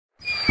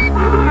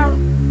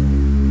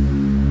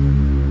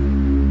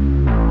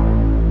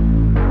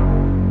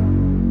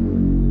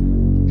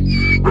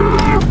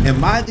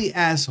Am I the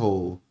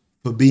asshole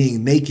for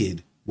being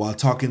naked while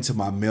talking to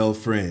my male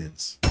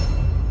friends?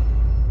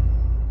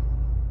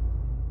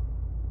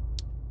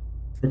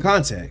 For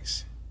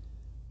context,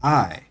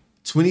 I,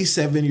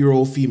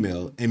 27-year-old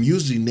female, am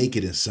usually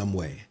naked in some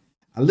way.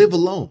 I live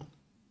alone,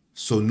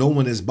 so no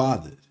one is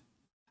bothered.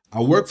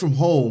 I work from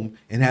home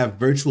and have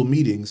virtual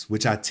meetings,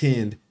 which I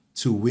tend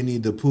to Winnie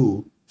the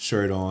Pooh,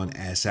 shirt on,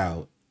 ass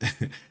out.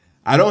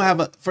 I don't have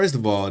a, first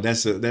of all,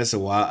 that's a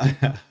wild.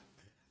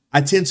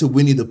 I tend to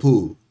Winnie the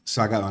Pooh,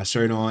 so I got my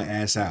shirt on,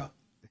 ass out.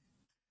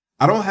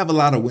 I don't have a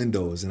lot of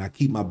windows and I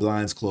keep my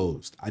blinds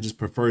closed. I just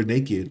prefer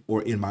naked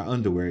or in my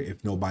underwear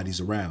if nobody's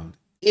around.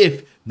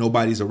 I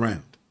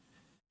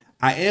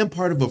am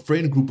part of a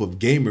friend group of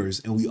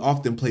gamers and we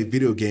often play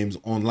video games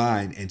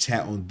online and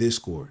chat on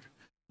Discord.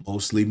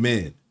 Mostly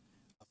men,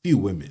 a few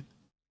women.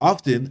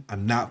 Often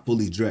I'm not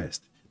fully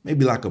dressed,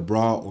 maybe like a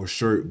bra or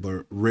shirt,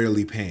 but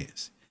rarely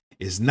pants.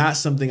 It's not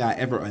something I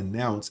ever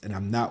announce and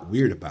I'm not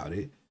weird about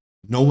it.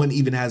 No one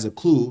even has a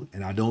clue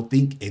and I don't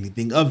think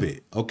anything of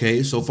it.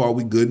 Okay, so far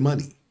we good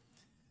money.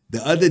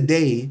 The other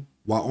day,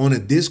 while on a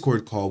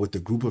Discord call with a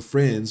group of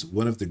friends,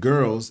 one of the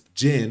girls,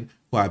 Jen,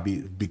 who I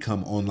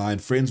become online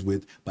friends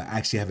with but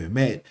actually haven't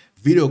met,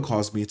 video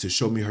calls me to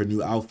show me her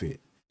new outfit.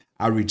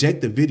 I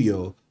reject the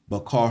video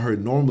but call her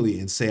normally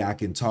and say I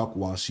can talk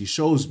while she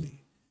shows me.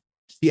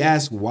 She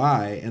asked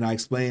why, and I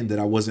explained that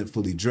I wasn't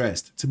fully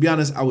dressed. To be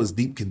honest, I was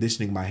deep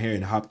conditioning my hair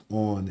and hopped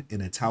on in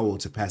a towel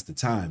to pass the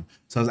time.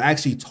 So I was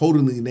actually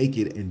totally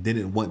naked and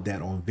didn't want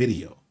that on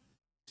video.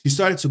 She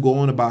started to go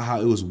on about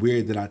how it was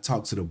weird that I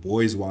talked to the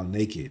boys while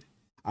naked.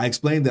 I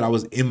explained that I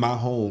was in my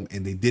home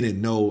and they didn't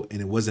know and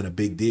it wasn't a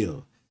big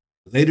deal.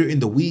 Later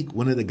in the week,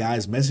 one of the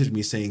guys messaged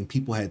me saying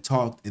people had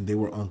talked and they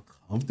were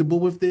uncomfortable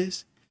with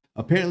this.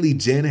 Apparently,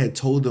 Jen had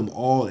told them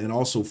all and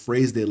also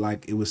phrased it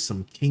like it was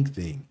some kink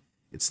thing.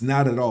 It's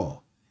not at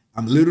all.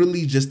 I'm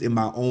literally just in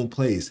my own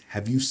place.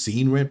 Have you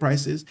seen rent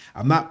prices?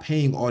 I'm not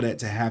paying all that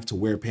to have to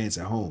wear pants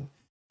at home.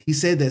 He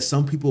said that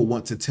some people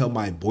want to tell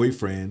my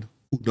boyfriend,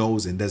 who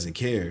knows and doesn't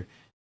care,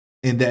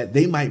 and that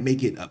they might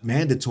make it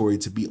mandatory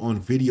to be on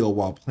video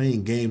while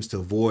playing games to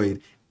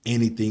avoid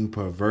anything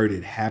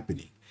perverted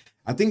happening.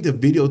 I think the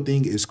video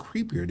thing is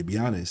creepier, to be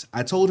honest.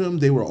 I told him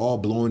they were all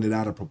blowing it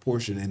out of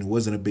proportion and it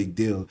wasn't a big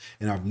deal,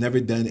 and I've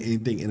never done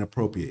anything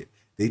inappropriate.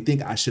 They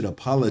think I should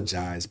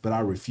apologize, but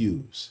I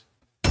refuse.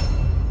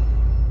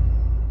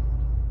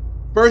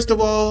 First of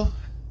all,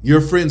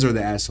 your friends are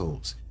the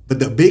assholes. But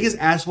the biggest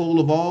asshole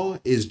of all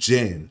is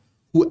Jen,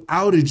 who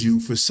outed you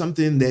for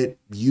something that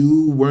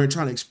you weren't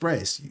trying to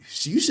express.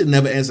 You should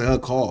never answer her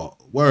call.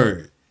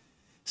 Word.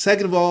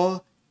 Second of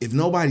all, if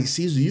nobody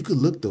sees you, you could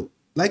look the,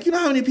 like, you know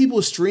how many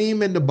people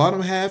stream and the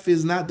bottom half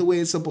is not the way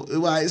it's supposed,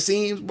 it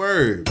seems?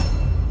 Word.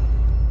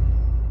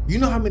 You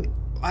know how many,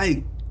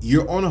 like,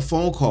 you're on a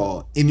phone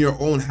call in your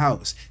own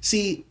house.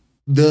 See,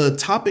 the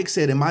topic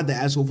said, am I the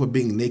asshole for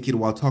being naked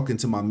while talking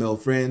to my male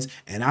friends?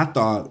 And I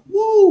thought,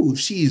 woo,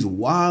 she's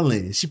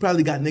wildin'. She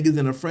probably got niggas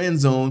in a friend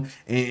zone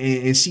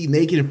and she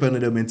naked in front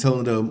of them and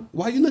telling them,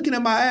 why are you looking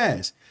at my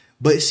ass?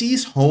 But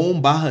she's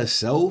home by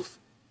herself.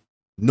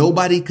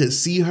 Nobody could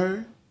see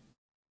her.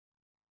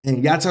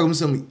 And y'all talking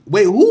something,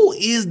 wait, who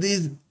is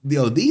this?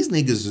 Yo, these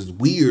niggas is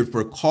weird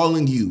for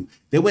calling you.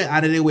 They went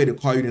out of their way to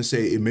call you and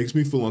say, it makes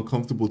me feel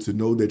uncomfortable to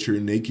know that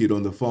you're naked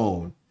on the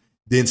phone.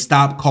 Then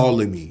stop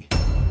calling me.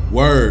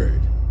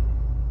 Word.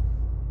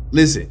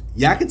 Listen,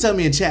 y'all can tell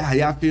me in chat how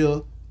y'all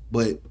feel,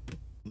 but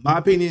my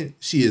opinion,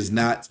 she is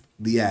not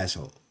the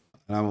asshole.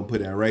 And I'm gonna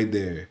put that right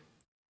there.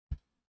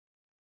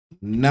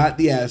 Not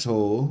the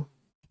asshole.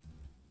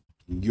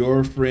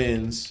 Your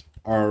friends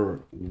are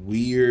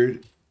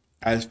weird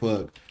as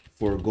fuck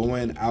for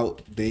going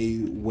out their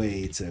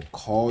way to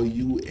call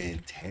you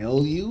and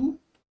tell you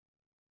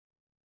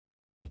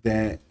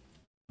that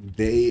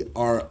they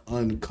are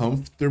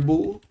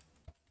uncomfortable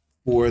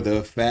for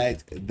the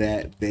fact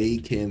that they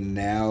can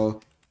now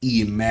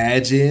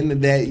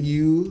imagine that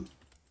you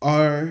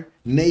are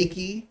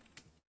naked.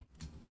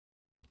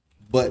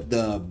 But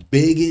the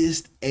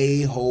biggest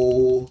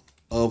a-hole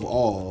of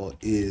all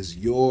is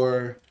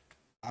your,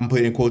 I'm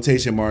putting in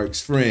quotation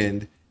marks,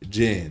 friend,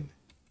 Jen.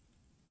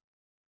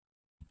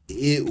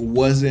 It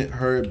wasn't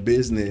her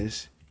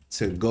business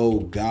to go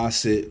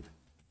gossip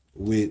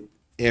with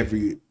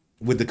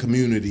the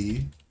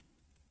community,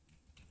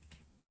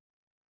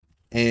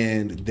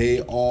 and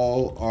they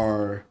all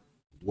are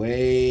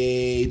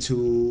way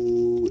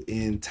too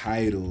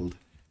entitled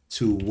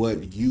to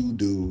what you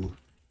do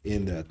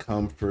in the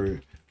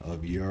comfort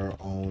of your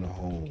own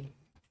home.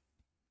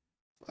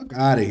 Fuck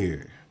out of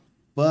here.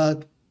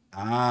 Fuck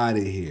out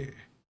of here.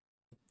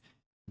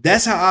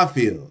 That's how I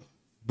feel.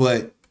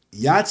 But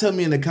y'all tell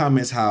me in the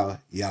comments how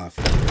y'all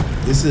feel.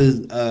 This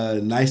is a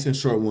nice and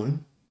short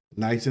one.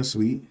 Nice and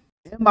sweet.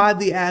 Am I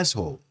the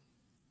asshole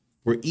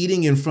for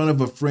eating in front of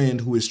a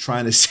friend who is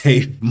trying to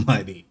save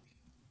money?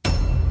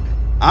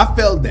 I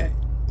felt that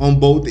on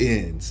both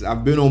ends.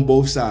 I've been on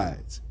both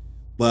sides.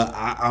 But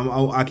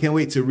I can't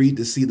wait to read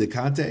to see the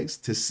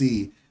context to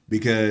see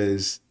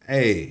because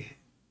hey,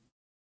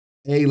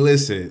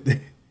 listen,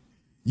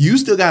 you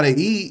still gotta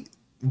eat,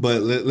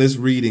 but let's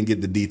read and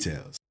get the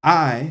details.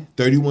 I,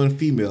 31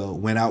 female,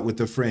 went out with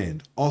a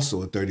friend,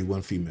 also a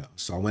 31 female.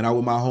 So I went out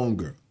with my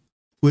homegirl,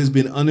 who has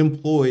been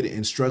unemployed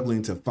and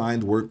struggling to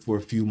find work for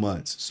a few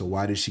months. So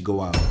why did she go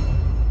out?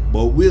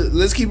 But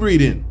let's keep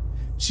reading.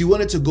 She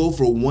wanted to go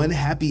for one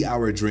happy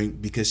hour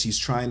drink because she's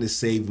trying to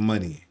save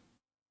money.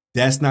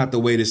 That's not the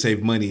way to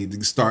save money,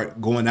 to start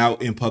going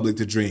out in public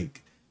to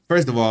drink.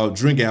 First of all,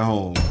 drink at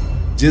home.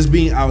 Just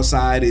being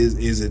outside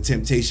is a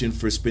temptation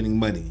for spending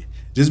money.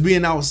 Just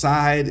being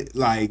outside,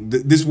 like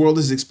this world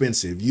is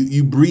expensive.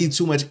 You breathe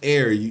too much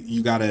air,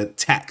 you got a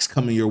tax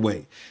coming your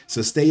way.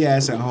 So stay your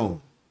ass at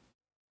home.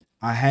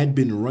 I had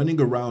been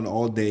running around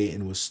all day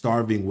and was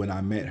starving when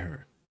I met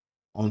her.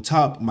 On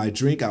top, my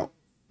drink, I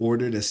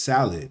ordered a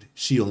salad.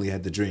 She only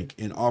had the drink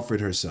and offered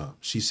her some.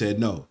 She said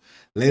no.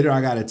 Later,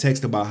 I got a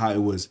text about how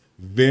it was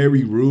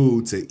very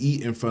rude to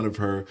eat in front of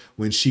her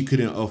when she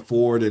couldn't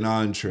afford an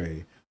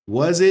entree.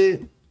 Was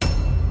it?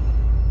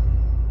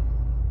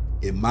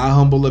 In my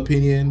humble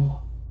opinion,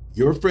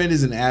 your friend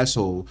is an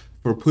asshole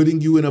for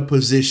putting you in a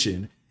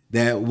position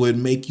that would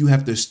make you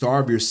have to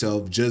starve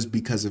yourself just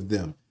because of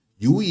them.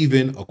 You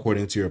even,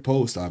 according to your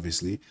post,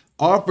 obviously,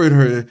 offered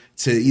her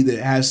to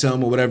either have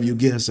some or whatever, you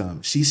get her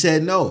some. She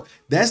said no.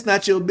 That's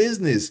not your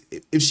business.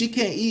 If she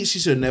can't eat, she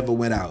should have never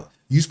went out.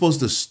 You supposed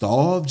to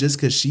starve just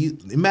because she,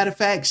 matter of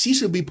fact, she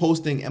should be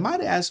posting, am I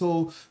the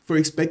asshole for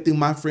expecting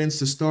my friends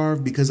to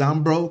starve because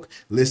I'm broke?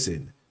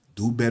 Listen,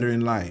 do better in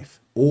life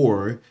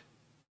or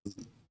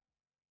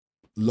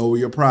lower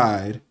your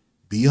pride,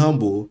 be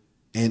humble,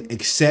 and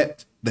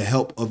accept the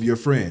help of your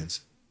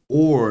friends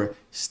or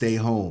stay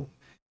home.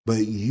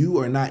 But you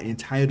are not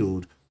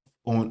entitled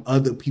on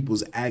other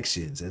people's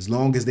actions. As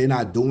long as they're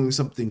not doing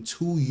something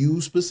to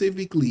you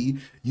specifically,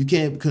 you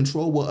can't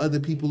control what other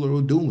people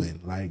are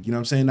doing. Like, you know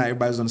what I'm saying? Not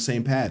everybody's on the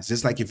same path.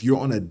 Just like if you're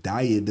on a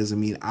diet doesn't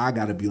mean I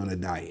gotta be on a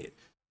diet.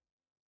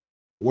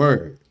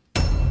 Word.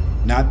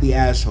 Not the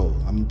asshole.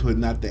 I'm putting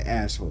not the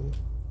asshole.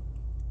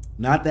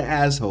 Not the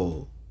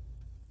asshole.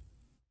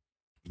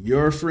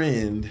 Your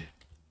friend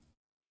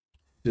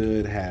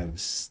should have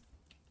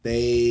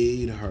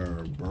stayed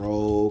her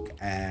broke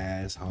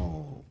ass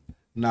home.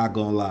 Not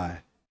gonna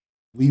lie,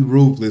 we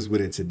ruthless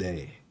with it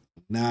today.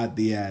 Not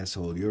the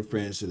asshole. Your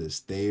friend should have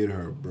stayed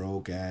her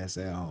broke ass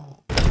at home.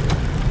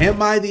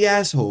 Am I the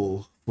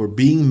asshole for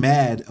being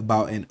mad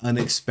about an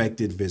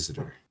unexpected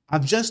visitor?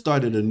 I've just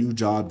started a new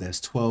job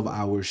that's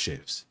 12-hour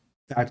shifts,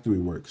 factory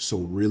work, so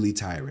really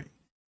tiring.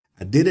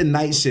 I did a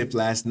night shift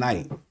last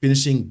night,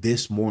 finishing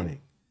this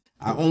morning.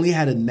 I only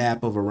had a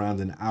nap of around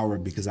an hour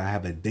because I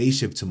have a day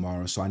shift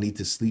tomorrow, so I need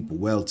to sleep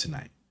well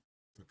tonight.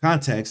 For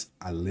context,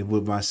 I live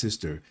with my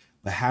sister,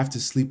 but have to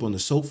sleep on the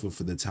sofa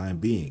for the time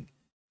being.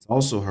 It's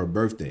also her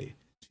birthday.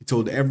 She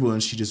told everyone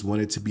she just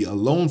wanted to be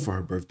alone for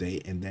her birthday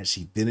and that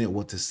she didn't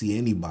want to see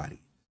anybody.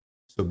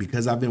 So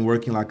because I've been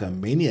working like a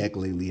maniac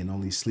lately and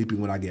only sleeping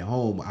when I get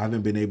home, I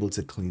haven't been able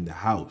to clean the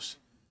house.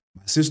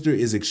 My sister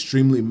is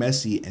extremely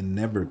messy and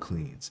never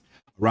cleans.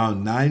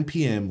 Around 9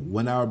 p.m.,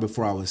 1 hour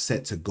before I was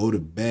set to go to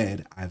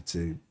bed, I have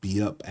to be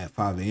up at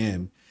 5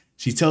 a.m.,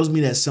 she tells me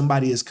that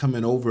somebody is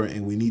coming over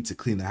and we need to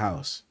clean the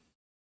house.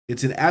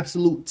 It's an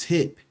absolute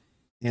tip,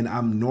 and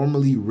I'm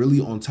normally really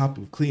on top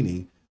of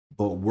cleaning,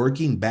 but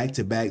working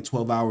back-to-back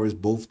 12 hours,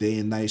 both day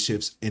and night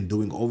shifts, and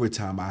doing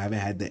overtime, I haven't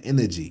had the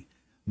energy.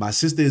 My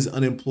sister is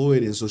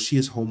unemployed, and so she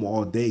is home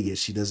all day, yet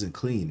she doesn't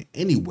clean.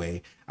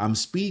 Anyway, I'm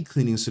speed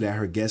cleaning so that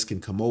her guests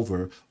can come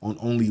over on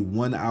only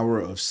 1 hour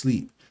of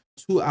sleep.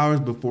 2 hours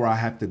before I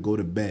have to go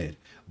to bed.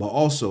 But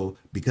also,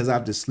 because I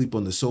have to sleep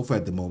on the sofa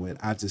at the moment,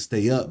 I have to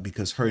stay up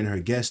because her and her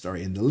guests are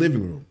in the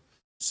living room.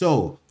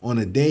 So, on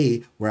a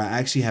day where I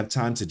actually have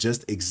time to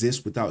just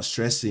exist without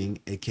stressing,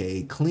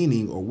 aka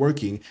cleaning or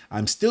working,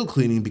 I'm still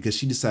cleaning because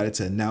she decided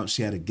to announce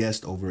she had a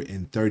guest over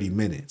in 30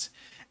 minutes.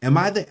 Am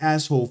I the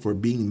asshole for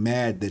being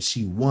mad that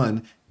she,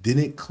 one,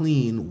 didn't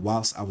clean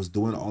whilst I was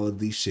doing all of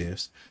these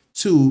shifts?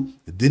 Two,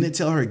 didn't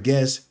tell her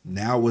guests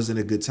now wasn't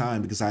a good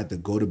time because I had to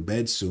go to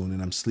bed soon and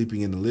I'm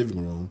sleeping in the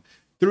living room.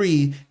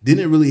 Three,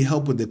 didn't really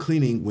help with the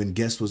cleaning when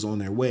guests was on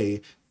their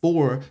way.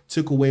 Four,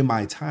 took away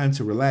my time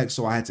to relax,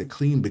 so I had to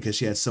clean because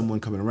she had someone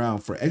coming around.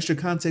 For extra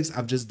context,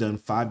 I've just done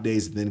 5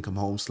 days and then come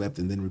home, slept,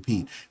 and then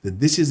repeat. The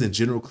dishes and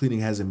general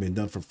cleaning hasn't been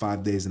done for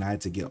 5 days and I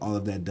had to get all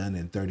of that done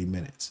in 30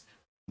 minutes.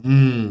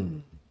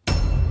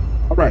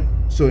 All right,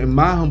 so in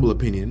my humble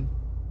opinion,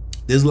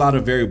 there's a lot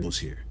of variables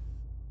here.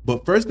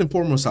 But first and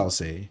foremost, I'll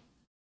say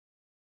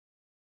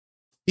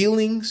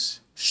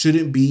feelings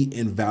shouldn't be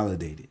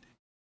invalidated.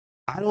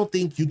 I don't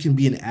think you can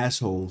be an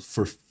asshole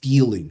for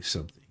feeling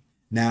something.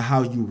 Now,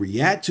 how you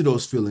react to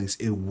those feelings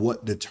is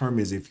what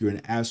determines if you're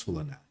an asshole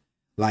or not.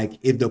 Like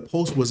if the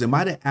post was, am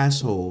I the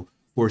asshole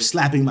for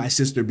slapping my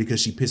sister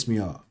because she pissed me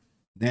off?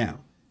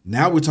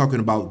 Now we're talking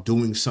about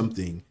doing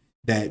something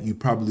that you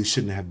probably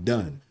shouldn't have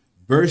done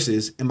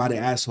versus am I the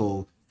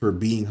asshole for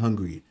being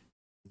hungry?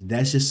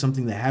 That's just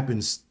something that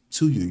happens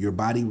to you. Your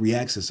body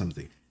reacts to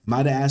something. Am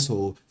I the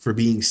asshole for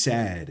being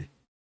sad?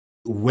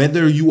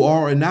 Whether you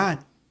are or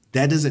not,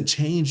 that doesn't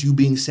change you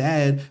being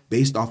sad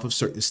based off of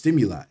certain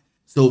stimuli.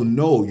 So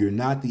no, you're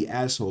not the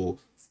asshole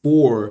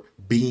for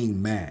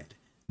being mad.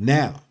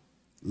 Now,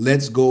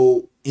 let's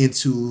go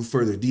into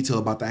further detail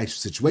about the actual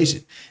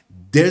situation.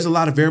 There's a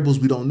lot of variables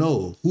we don't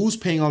know. Who's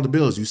paying all the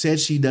bills? You said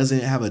she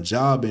doesn't have a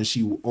job and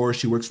she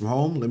works from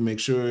home. Let me make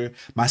sure.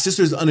 My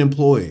sister's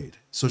unemployed,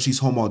 so she's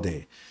home all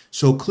day.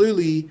 So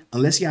clearly,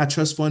 unless you have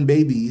trust fund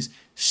babies,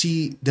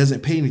 she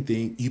doesn't pay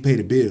anything. You pay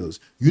the bills.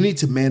 You need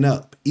to man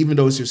up, even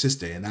though it's your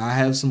sister. And I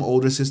have some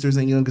older sisters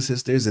and younger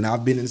sisters, and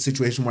I've been in a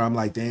situation where I'm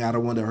like, dang, I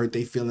don't want to hurt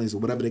their feelings or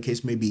whatever the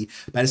case may be.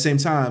 But at the same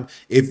time,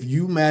 if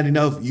you mad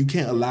enough, you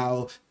can't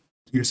allow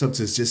yourself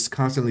to just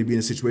constantly be in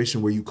a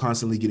situation where you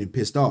constantly getting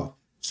pissed off.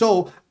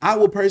 So I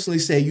would personally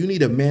say you need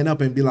to man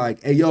up and be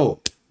like, hey, yo,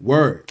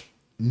 word.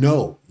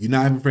 No, you're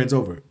not having friends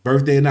over.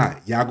 Birthday or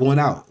not, y'all going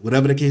out,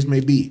 whatever the case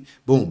may be.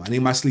 Boom, I need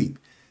my sleep.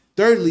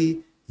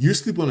 Thirdly, you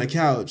sleep on the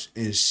couch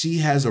and she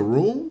has a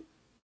room.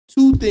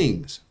 Two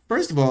things.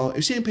 First of all,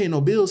 if she ain't paying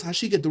no bills, how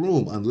she get the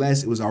room?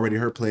 Unless it was already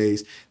her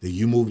place, that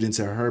you moved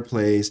into her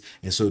place,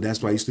 and so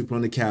that's why you sleep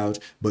on the couch.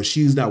 But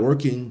she's not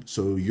working,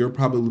 so you're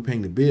probably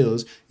paying the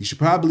bills. You should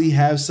probably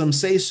have some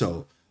say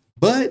so.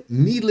 But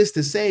needless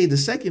to say, the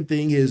second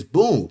thing is,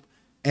 boom,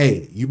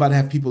 hey, you about to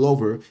have people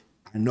over.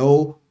 I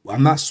know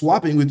I'm not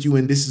swapping with you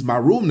and this is my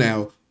room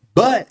now,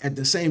 but at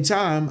the same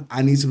time,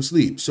 I need some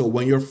sleep. So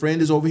when your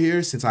friend is over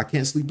here, since I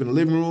can't sleep in the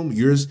living room,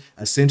 you're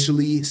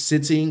essentially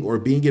sitting or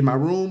being in my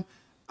room,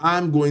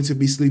 I'm going to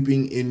be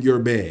sleeping in your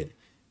bed.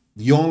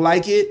 You don't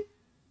like it?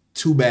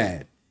 Too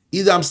bad.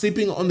 Either I'm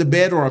sleeping on the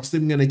bed or I'm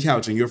sleeping on the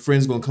couch, and your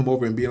friend's going to come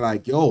over and be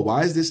like, yo,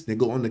 why is this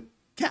nigga on the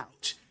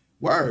couch?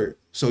 Word.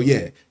 So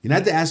yeah, you're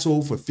not the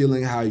asshole for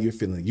feeling how you're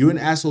feeling. You're an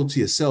asshole to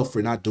yourself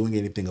for not doing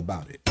anything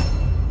about it.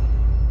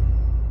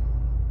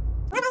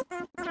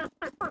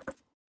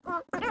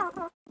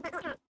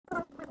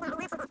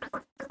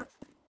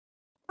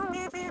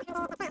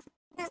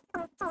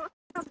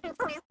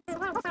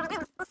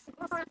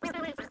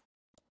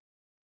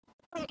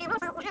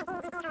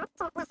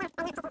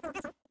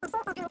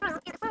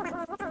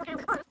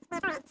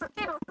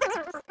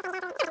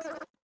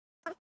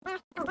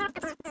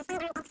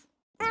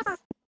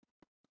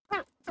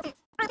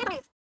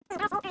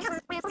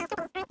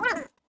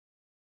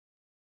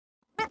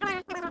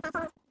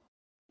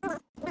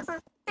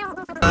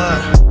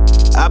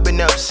 I've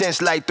been up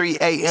since like 3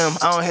 a.m.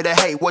 I don't hear the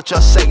hate, what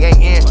y'all say ain't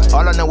in.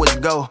 All I know is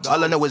go,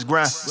 all I know is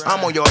grind.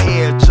 I'm on your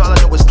head, all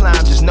I know is climb.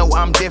 Just know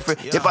I'm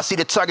different. If I see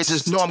the target,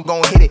 just know I'm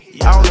gon' hit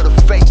it. I don't know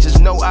the fake, just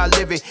know I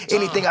live it.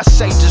 Anything I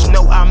say, just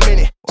know I'm in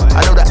it.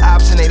 I know the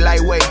ops and they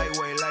lightweight.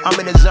 I'm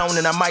in the zone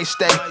and I might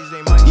stay.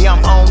 Yeah,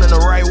 I'm on in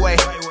the right way.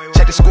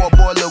 Check the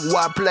scoreboard, look who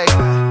I play.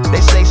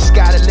 They say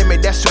sky the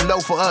limit, that's too low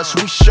for us.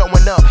 We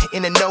showing up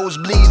in the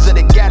nosebleeds of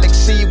the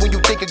galaxy. When you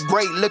think of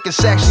great, look,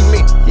 it's actually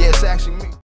me. Yeah, it's actually me.